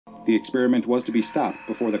The experiment was to be stopped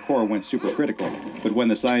before the core went supercritical, but when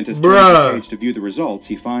the scientist turns the page to view the results,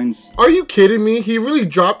 he finds... Are you kidding me? He really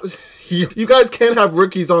dropped... You guys can't have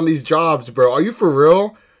rookies on these jobs, bro. Are you for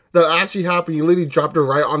real? That actually happened. You literally dropped it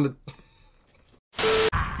right on the...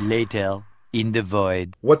 Later, in the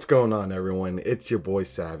void. What's going on, everyone? It's your boy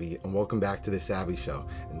Savvy, and welcome back to the Savvy Show.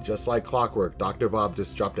 And just like clockwork, Dr. Bob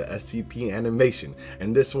just dropped a SCP animation,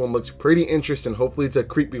 and this one looks pretty interesting. Hopefully it's a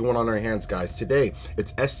creepy one on our hands, guys. Today,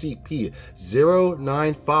 it's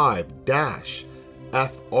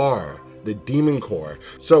SCP-095-FR, the Demon Core.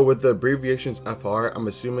 So with the abbreviations FR, I'm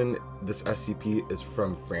assuming this SCP is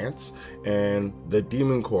from France, and the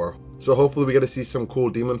Demon Core. So hopefully we get to see some cool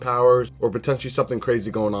demon powers or potentially something crazy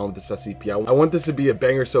going on with this SCP. I want this to be a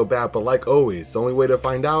banger so bad, but like always, the only way to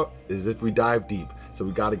find out is if we dive deep. So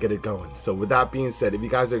we got to get it going. So with that being said, if you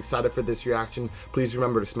guys are excited for this reaction, please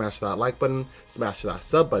remember to smash that like button, smash that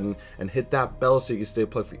sub button, and hit that bell so you can stay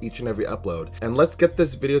plugged for each and every upload. And let's get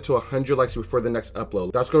this video to 100 likes before the next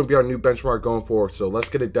upload. That's going to be our new benchmark going forward. So let's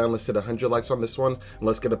get it done. Let's hit 100 likes on this one, and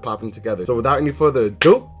let's get it popping together. So without any further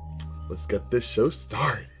ado, let's get this show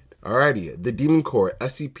started. Alrighty, the Demon Core,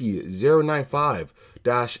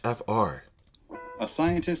 SCP-095-FR. A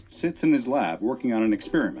scientist sits in his lab working on an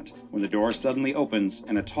experiment when the door suddenly opens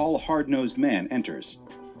and a tall, hard-nosed man enters.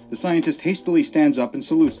 The scientist hastily stands up and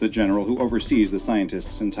salutes the general who oversees the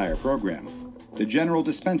scientist's entire program. The general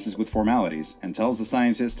dispenses with formalities and tells the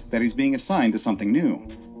scientist that he's being assigned to something new.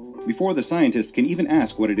 Before the scientist can even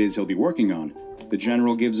ask what it is he'll be working on, the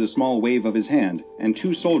general gives a small wave of his hand and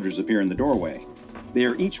two soldiers appear in the doorway. They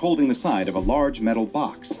are each holding the side of a large metal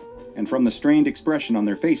box, and from the strained expression on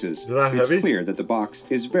their faces, it's clear that the box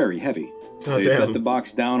is very heavy. They set the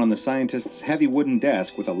box down on the scientist's heavy wooden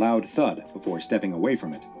desk with a loud thud before stepping away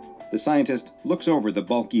from it. The scientist looks over the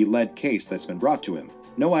bulky lead case that's been brought to him,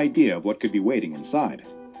 no idea of what could be waiting inside.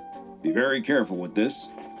 "Be very careful with this,"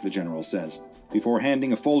 the general says, before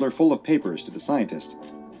handing a folder full of papers to the scientist.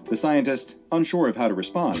 The scientist, unsure of how to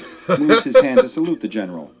respond, moves his hand to salute the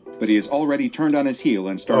general, but he has already turned on his heel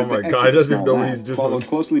and started to exit the small lab, followed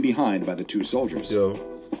closely behind by the two soldiers.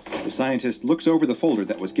 The scientist looks over the folder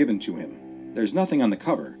that was given to him. There's nothing on the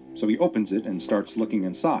cover, so he opens it and starts looking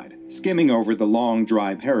inside, skimming over the long,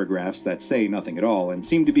 dry paragraphs that say nothing at all and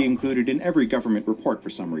seem to be included in every government report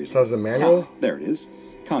for some reason. Has a manual? There it is.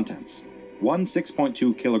 Contents. 1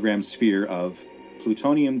 6.2 kilogram sphere of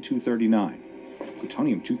plutonium-239.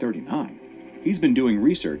 Plutonium-239? He's been doing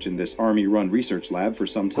research in this Army-run research lab for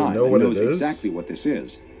some time and knows exactly what this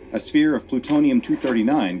is. A sphere of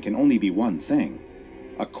plutonium-239 can only be one thing: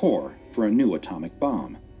 a core for a new atomic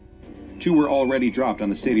bomb. Two were already dropped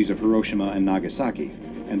on the cities of Hiroshima and Nagasaki,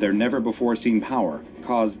 and their never-before-seen power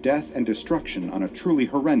caused death and destruction on a truly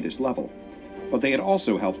horrendous level. But they had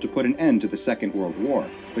also helped to put an end to the Second World War,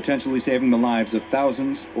 potentially saving the lives of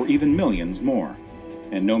thousands or even millions more.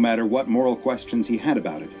 And no matter what moral questions he had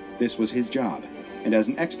about it, this was his job, and as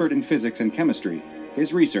an expert in physics and chemistry,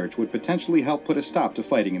 his research would potentially help put a stop to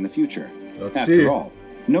fighting in the future. After all,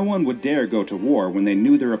 no one would dare go to war when they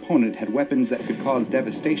knew their opponent had weapons that could cause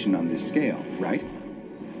devastation on this scale, right?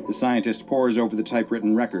 The scientist pores over the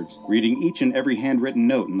typewritten records, reading each and every handwritten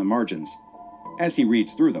note in the margins. As he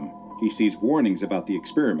reads through them, he sees warnings about the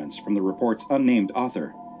experiments from the report's unnamed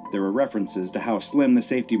author. There are references to how slim the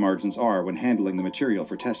safety margins are when handling the material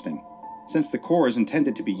for testing. Since the core is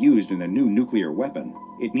intended to be used in a new nuclear weapon,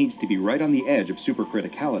 it needs to be right on the edge of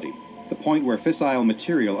supercriticality, the point where fissile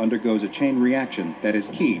material undergoes a chain reaction that is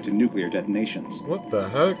key to nuclear detonations. What the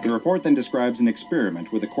heck? The report then describes an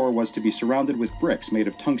experiment where the core was to be surrounded with bricks made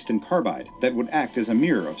of tungsten carbide that would act as a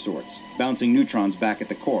mirror of sorts, bouncing neutrons back at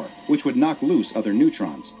the core, which would knock loose other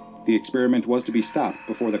neutrons. The experiment was to be stopped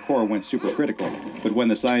before the core went supercritical, but when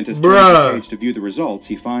the scientist turns the page to view the results,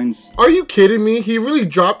 he finds... Are you kidding me? He really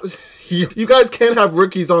dropped... You guys can't have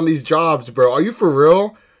rookies on these jobs, bro. Are you for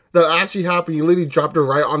real? That actually happened. You literally dropped it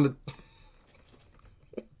right on the...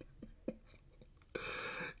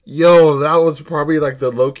 Yo, that was probably like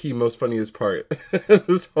the low-key most funniest part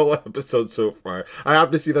this whole episode so far. I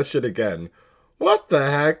have to see that shit again. What the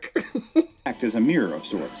heck? Act as a mirror of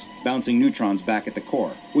sorts, bouncing neutrons back at the core,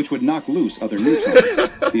 which would knock loose other neutrons.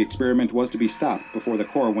 The experiment was to be stopped before the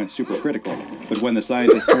core went supercritical, but when the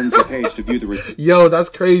scientist turns the page to view the Yo, that's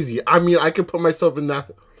crazy. I mean, I could put myself in that...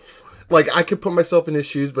 Like, I could put myself in his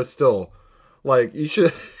shoes, but still. Like, you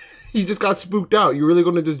should... You just got spooked out. You really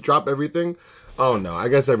gonna just drop everything? Oh no, I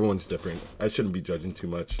guess everyone's different. I shouldn't be judging too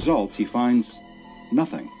much. Results, he finds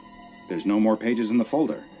nothing. There's no more pages in the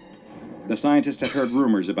folder. The scientist had heard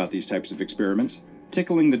rumors about these types of experiments.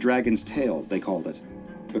 Tickling the dragon's tail, they called it.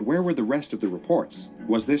 But where were the rest of the reports?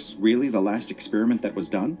 Was this really the last experiment that was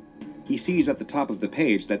done? He sees at the top of the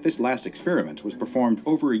page that this last experiment was performed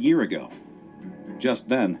over a year ago. Just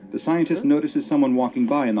then, the scientist notices someone walking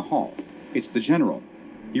by in the hall. It's the general.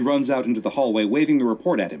 He runs out into the hallway, waving the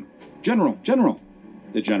report at him. "General! General!"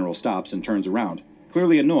 The general stops and turns around,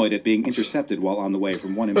 clearly annoyed at being intercepted while on the way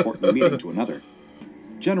from one important meeting to another.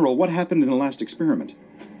 "General, what happened in the last experiment?"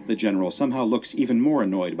 The general somehow looks even more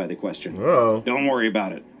annoyed by the question. Oh. "Don't worry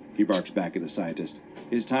about it," he barks back at the scientist.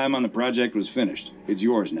 "His time on the project was finished. It's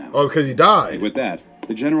yours now." Oh, because he died. And with that,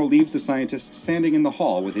 the general leaves the scientist standing in the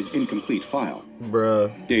hall with his incomplete file.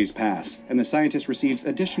 Bruh. Days pass, and the scientist receives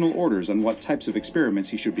additional orders on what types of experiments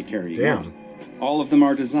he should be carrying out. All of them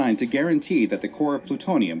are designed to guarantee that the core of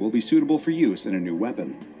plutonium will be suitable for use in a new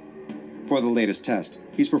weapon. For the latest test,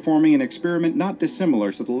 he's performing an experiment not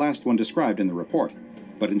dissimilar to the last one described in the report,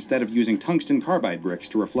 but instead of using tungsten carbide bricks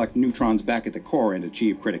to reflect neutrons back at the core and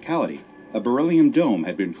achieve criticality, a beryllium dome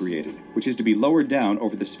had been created, which is to be lowered down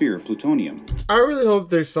over the sphere of plutonium. I really hope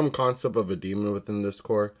there's some concept of a demon within this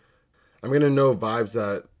core. I'm going to know vibes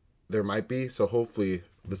that there might be, so hopefully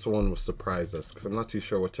this one will surprise us, because I'm not too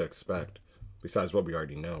sure what to expect, besides what we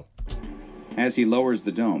already know. As he lowers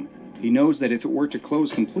the dome, he knows that if it were to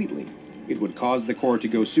close completely, it would cause the core to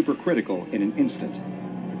go supercritical in an instant.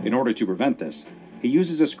 In order to prevent this, he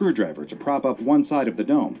uses a screwdriver to prop up one side of the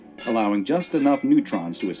dome, allowing just enough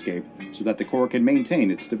neutrons to escape so that the core can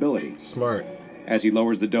maintain its stability. Smart. As he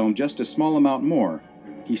lowers the dome just a small amount more,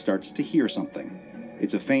 he starts to hear something.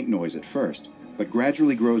 It's a faint noise at first, but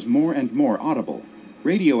gradually grows more and more audible.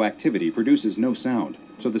 Radioactivity produces no sound,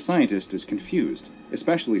 so the scientist is confused,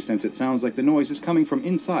 especially since it sounds like the noise is coming from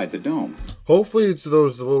inside the dome. Hopefully it's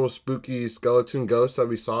those little spooky skeleton ghosts that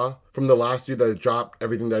we saw from the last dude that dropped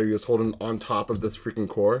everything that he was holding on top of this freaking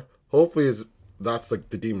core. Hopefully that's like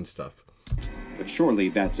the demon stuff. But surely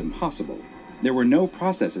that's impossible. There were no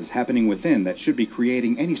processes happening within that should be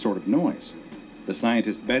creating any sort of noise. The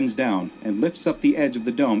scientist bends down and lifts up the edge of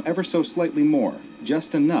the dome ever so slightly more,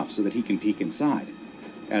 just enough so that he can peek inside.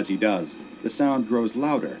 As he does, the sound grows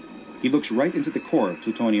louder. He looks right into the core of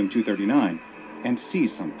plutonium-239 and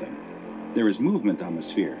sees something. There is movement on the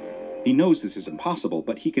sphere. He knows this is impossible,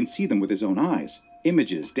 but he can see them with his own eyes,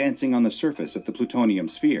 images dancing on the surface of the plutonium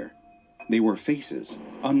sphere. They were faces,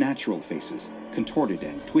 unnatural faces, contorted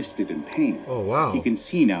and twisted in pain. Oh, wow. He can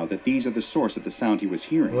see now that these are the source of the sound he was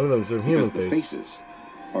hearing. One of them's a human because the face. faces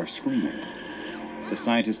are screaming. The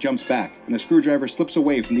scientist jumps back, and the screwdriver slips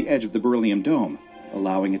away from the edge of the beryllium dome,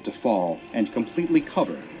 allowing it to fall and completely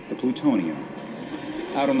cover the plutonium.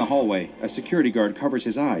 Out in the hallway, a security guard covers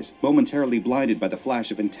his eyes, momentarily blinded by the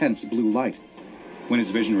flash of intense blue light. When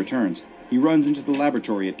his vision returns, he runs into the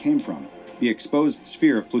laboratory it came from. The exposed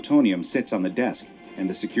sphere of plutonium sits on the desk, and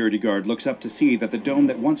the security guard looks up to see that the dome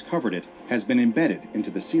that once covered it has been embedded into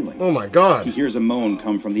the ceiling. Oh my god! He hears a moan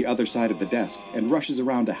come from the other side of the desk and rushes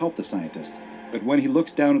around to help the scientist. But when he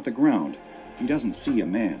looks down at the ground, he doesn't see a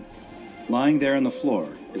man. Lying there on the floor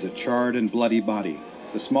is a charred and bloody body,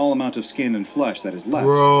 the small amount of skin and flesh that is left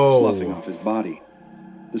sloughing off his body.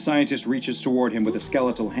 The scientist reaches toward him with a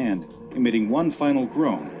skeletal hand, emitting one final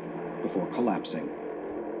groan before collapsing.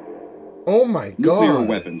 Oh my god! Nuclear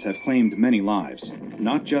weapons have claimed many lives,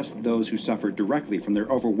 not just those who suffered directly from their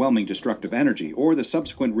overwhelming destructive energy or the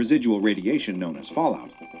subsequent residual radiation known as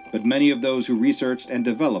fallout, but many of those who researched and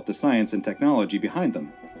developed the science and technology behind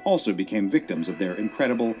them also became victims of their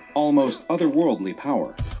incredible, almost otherworldly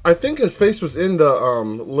power. I think his face was in the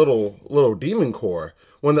little demon core.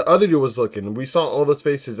 When the other dude was looking, we saw all those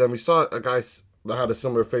faces, and we saw a guy that had a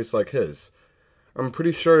similar face like his. I'm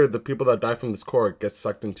pretty sure the people that die from this core get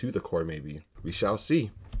sucked into the core, maybe. We shall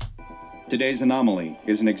see. Today's anomaly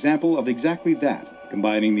is an example of exactly that,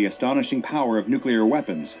 combining the astonishing power of nuclear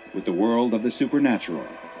weapons with the world of the supernatural.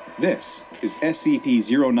 This is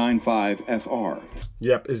SCP-095-FR.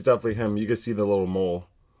 Yep, it's definitely him. You can see the little mole.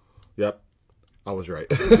 Yep, I was right.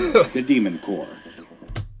 The Demon Core.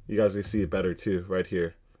 You guys can see it better too, right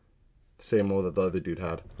here. Same mole that the other dude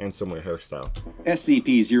had, and similar hairstyle.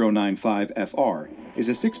 SCP-095-FR is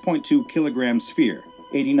a 6.2 kilogram sphere,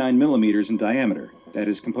 89 millimeters in diameter, that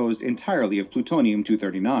is composed entirely of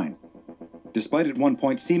plutonium-239. Despite at one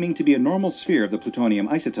point seeming to be a normal sphere of the plutonium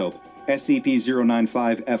isotope,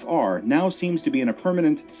 SCP-095-FR now seems to be in a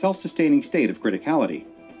permanent, self-sustaining state of criticality.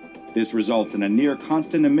 This results in a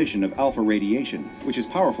near-constant emission of alpha radiation, which is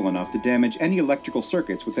powerful enough to damage any electrical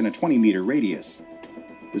circuits within a 20-meter radius.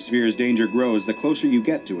 The sphere's danger grows the closer you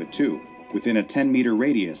get to it, too. Within a 10-meter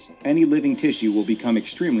radius, any living tissue will become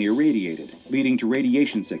extremely irradiated, leading to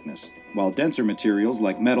radiation sickness, while denser materials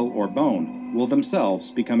like metal or bone will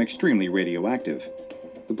themselves become extremely radioactive.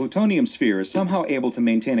 The plutonium sphere is somehow able to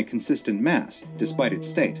maintain a consistent mass, despite its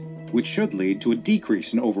state, which should lead to a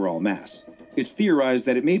decrease in overall mass. It's theorized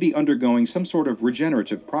that it may be undergoing some sort of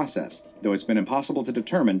regenerative process, though it's been impossible to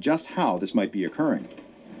determine just how this might be occurring.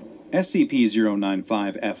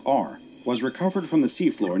 SCP-095-FR was recovered from the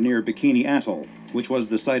seafloor near Bikini Atoll, which was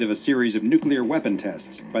the site of a series of nuclear weapon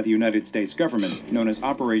tests by the United States government known as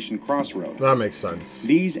Operation Crossroad. That makes sense.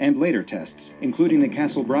 These and later tests, including the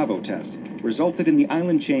Castle Bravo test, resulted in the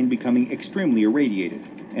island chain becoming extremely irradiated,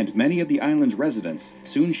 and many of the island's residents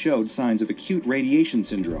soon showed signs of acute radiation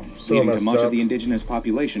syndrome, leading to much of the indigenous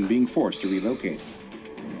population being forced to relocate.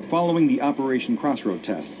 Following the Operation Crossroad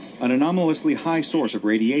test, an anomalously high source of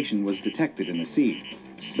radiation was detected in the sea.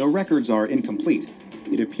 Though records are incomplete,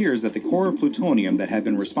 it appears that the core of plutonium that had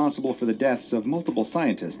been responsible for the deaths of multiple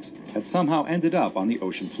scientists had somehow ended up on the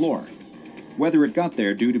ocean floor. Whether it got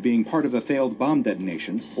there due to being part of a failed bomb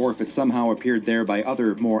detonation, or if it somehow appeared there by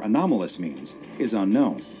other, more anomalous means, is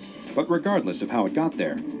unknown. But regardless of how it got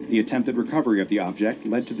there, the attempted recovery of the object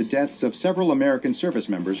led to the deaths of several American service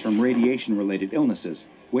members from radiation-related illnesses,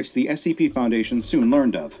 which the SCP Foundation soon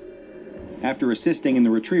learned of. After assisting in the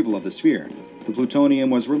retrieval of the sphere, the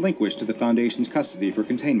plutonium was relinquished to the Foundation's custody for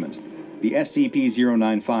containment. The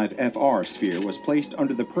SCP-095-FR sphere was placed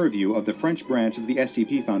under the purview of the French branch of the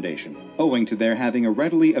SCP Foundation, owing to their having a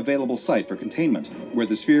readily available site for containment, where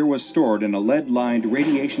the sphere was stored in a lead-lined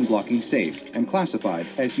radiation-blocking safe and classified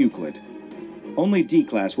as Euclid. Only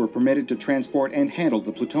D-Class were permitted to transport and handle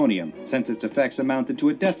the plutonium, since its effects amounted to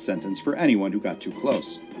a death sentence for anyone who got too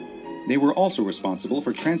close. They were also responsible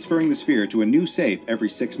for transferring the sphere to a new safe every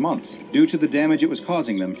 6 months, due to the damage it was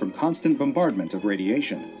causing them from constant bombardment of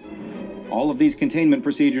radiation. All of these containment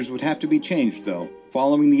procedures would have to be changed, though,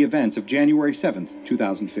 following the events of January 7,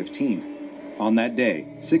 2015. On that day,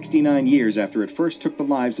 69 years after it first took the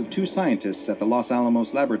lives of 2 scientists at the Los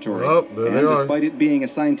Alamos laboratory, and despite it being a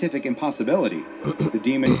scientific impossibility, the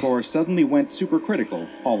Demon Core suddenly went supercritical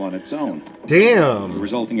all on its own. Damn! The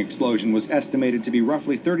resulting explosion was estimated to be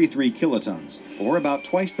roughly 33 kilotons, or about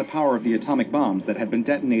twice the power of the atomic bombs that had been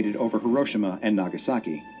detonated over Hiroshima and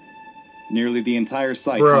Nagasaki. Nearly the entire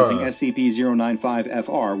site housing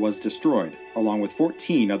SCP-095-FR was destroyed, along with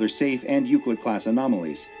 14 other safe and Euclid-class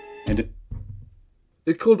anomalies, and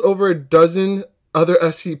it killed over a dozen other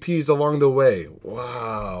SCPs along the way.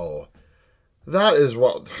 Wow. That is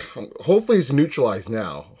what... Hopefully it's neutralized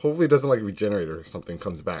now. Hopefully it doesn't like regenerate or something,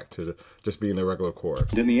 comes back to just being the regular core.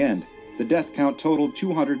 In the end, the death count totaled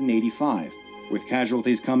 285, with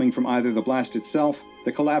casualties coming from either the blast itself,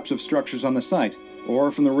 the collapse of structures on the site,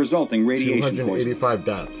 or from the resulting radiation 285 poisoning.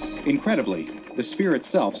 deaths. Incredibly, the sphere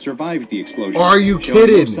itself survived the explosion. Are you showing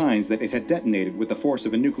kidding? No signs that it had detonated with the force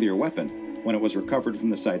of a nuclear weapon when it was recovered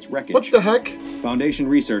from the site's wreckage. What the heck? Foundation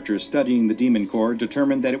researchers studying the Demon Core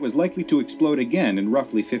determined that it was likely to explode again in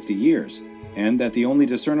roughly 50 years, and that the only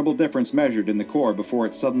discernible difference measured in the core before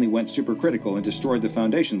it suddenly went supercritical and destroyed the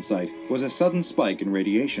Foundation site was a sudden spike in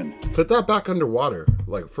radiation. Put that back underwater,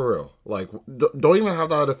 like, for real. Like, don't even have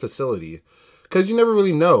that at a facility. Because you never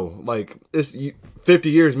really know. Like, it's 50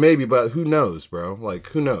 years maybe, but who knows, bro? Like,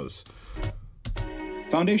 who knows?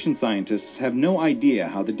 Foundation scientists have no idea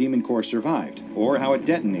how the Demon Core survived, or how it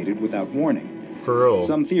detonated without warning. For real.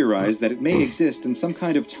 Some theorize that it may exist in some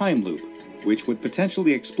kind of time loop, which would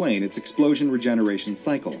potentially explain its explosion regeneration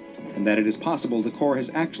cycle, and that it is possible the core has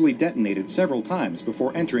actually detonated several times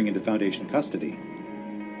before entering into Foundation custody.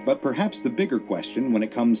 But perhaps the bigger question when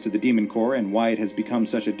it comes to the Demon Core and why it has become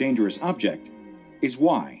such a dangerous object is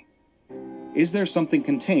why. Is there something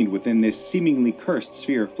contained within this seemingly cursed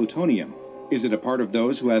sphere of plutonium? Is it a part of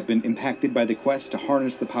those who have been impacted by the quest to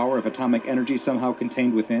harness the power of atomic energy somehow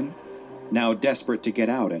contained within, now desperate to get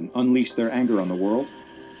out and unleash their anger on the world?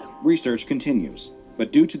 Research continues,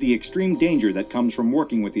 but due to the extreme danger that comes from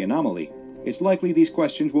working with the anomaly, it's likely these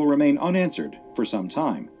questions will remain unanswered for some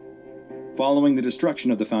time. Following the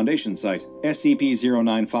destruction of the Foundation site,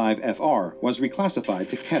 SCP-095-FR was reclassified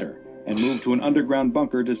to Keter and moved to an underground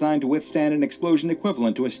bunker designed to withstand an explosion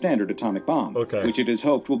equivalent to a standard atomic bomb, which it is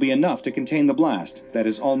hoped will be enough to contain the blast that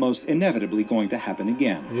is almost inevitably going to happen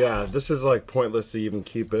again. Yeah, this is like pointless to even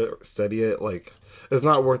keep it, steady it. Like, it's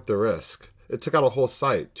not worth the risk. It took out a whole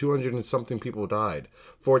site. 200 and something people died.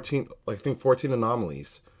 14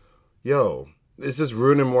 anomalies. Yo, it's just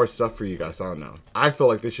ruining more stuff for you guys. I don't know. I feel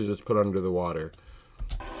like they should just put it under the water.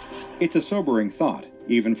 It's a sobering thought,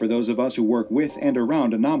 even for those of us who work with and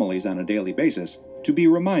around anomalies on a daily basis, to be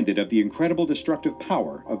reminded of the incredible destructive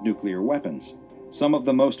power of nuclear weapons. Some of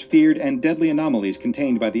the most feared and deadly anomalies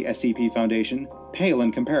contained by the SCP Foundation pale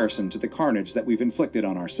in comparison to the carnage that we've inflicted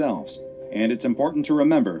on ourselves. And it's important to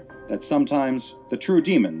remember that sometimes the true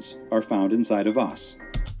demons are found inside of us.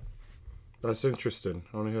 That's interesting.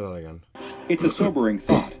 I want to hear that again. It's a sobering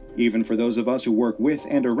thought, even for those of us who work with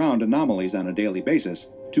and around anomalies on a daily basis,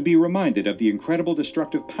 to be reminded of the incredible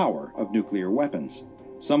destructive power of nuclear weapons.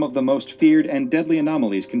 Some of the most feared and deadly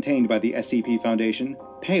anomalies contained by the SCP Foundation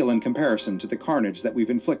pale in comparison to the carnage that we've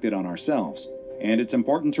inflicted on ourselves. And it's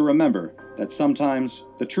important to remember that sometimes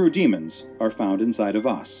the true demons are found inside of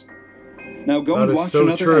us. Now go and watch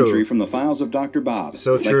another entry from the files of Dr. Bob, like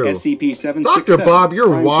SCP-095-FR, Dr. Bob, you're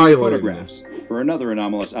wildin'. Photographs, for another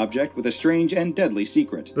anomalous object with a strange and deadly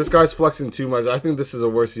secret. This guy's flexing too much. I think this is the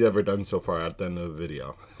worst he's ever done so far at the end of the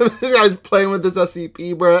video. This guy's playing with this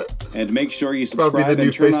SCP, bruh. And make sure you subscribe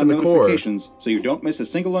and turn on notifications so you don't miss a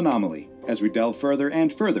single anomaly as we delve further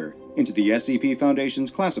and further into the SCP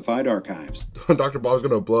Foundation's classified archives. Dr. Bob's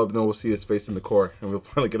gonna blow up and then we'll see his face in the core and we'll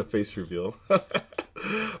finally get a face reveal.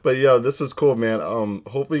 But yo, this was cool, man.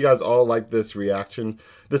 Hopefully you guys all like this reaction.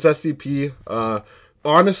 This SCP,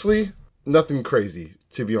 honestly, nothing crazy,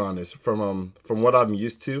 to be honest. From what I'm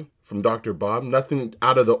used to from Dr. Bob, nothing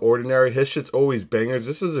out of the ordinary. His shit's always bangers.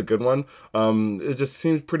 This is a good one. It just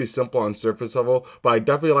seems pretty simple on surface level, but I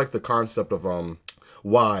definitely like the concept of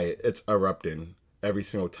why it's erupting every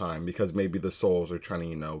single time, because maybe the souls are trying to,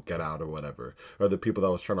 you know, get out or whatever, or the people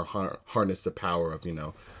that was trying to harness the power of, you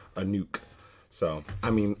know, a nuke. So,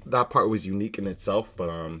 I mean, that part was unique in itself, but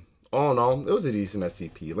all in all, it was a decent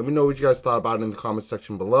SCP. Let me know what you guys thought about it in the comment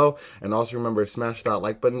section below, and also remember to smash that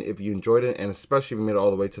like button if you enjoyed it, and especially if you made it all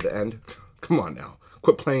the way to the end. Come on now,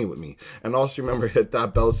 quit playing with me. And also remember to hit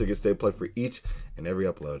that bell so you can stay plugged for each and every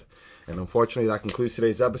upload. And unfortunately, that concludes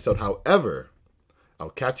today's episode. However,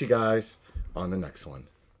 I'll catch you guys on the next one.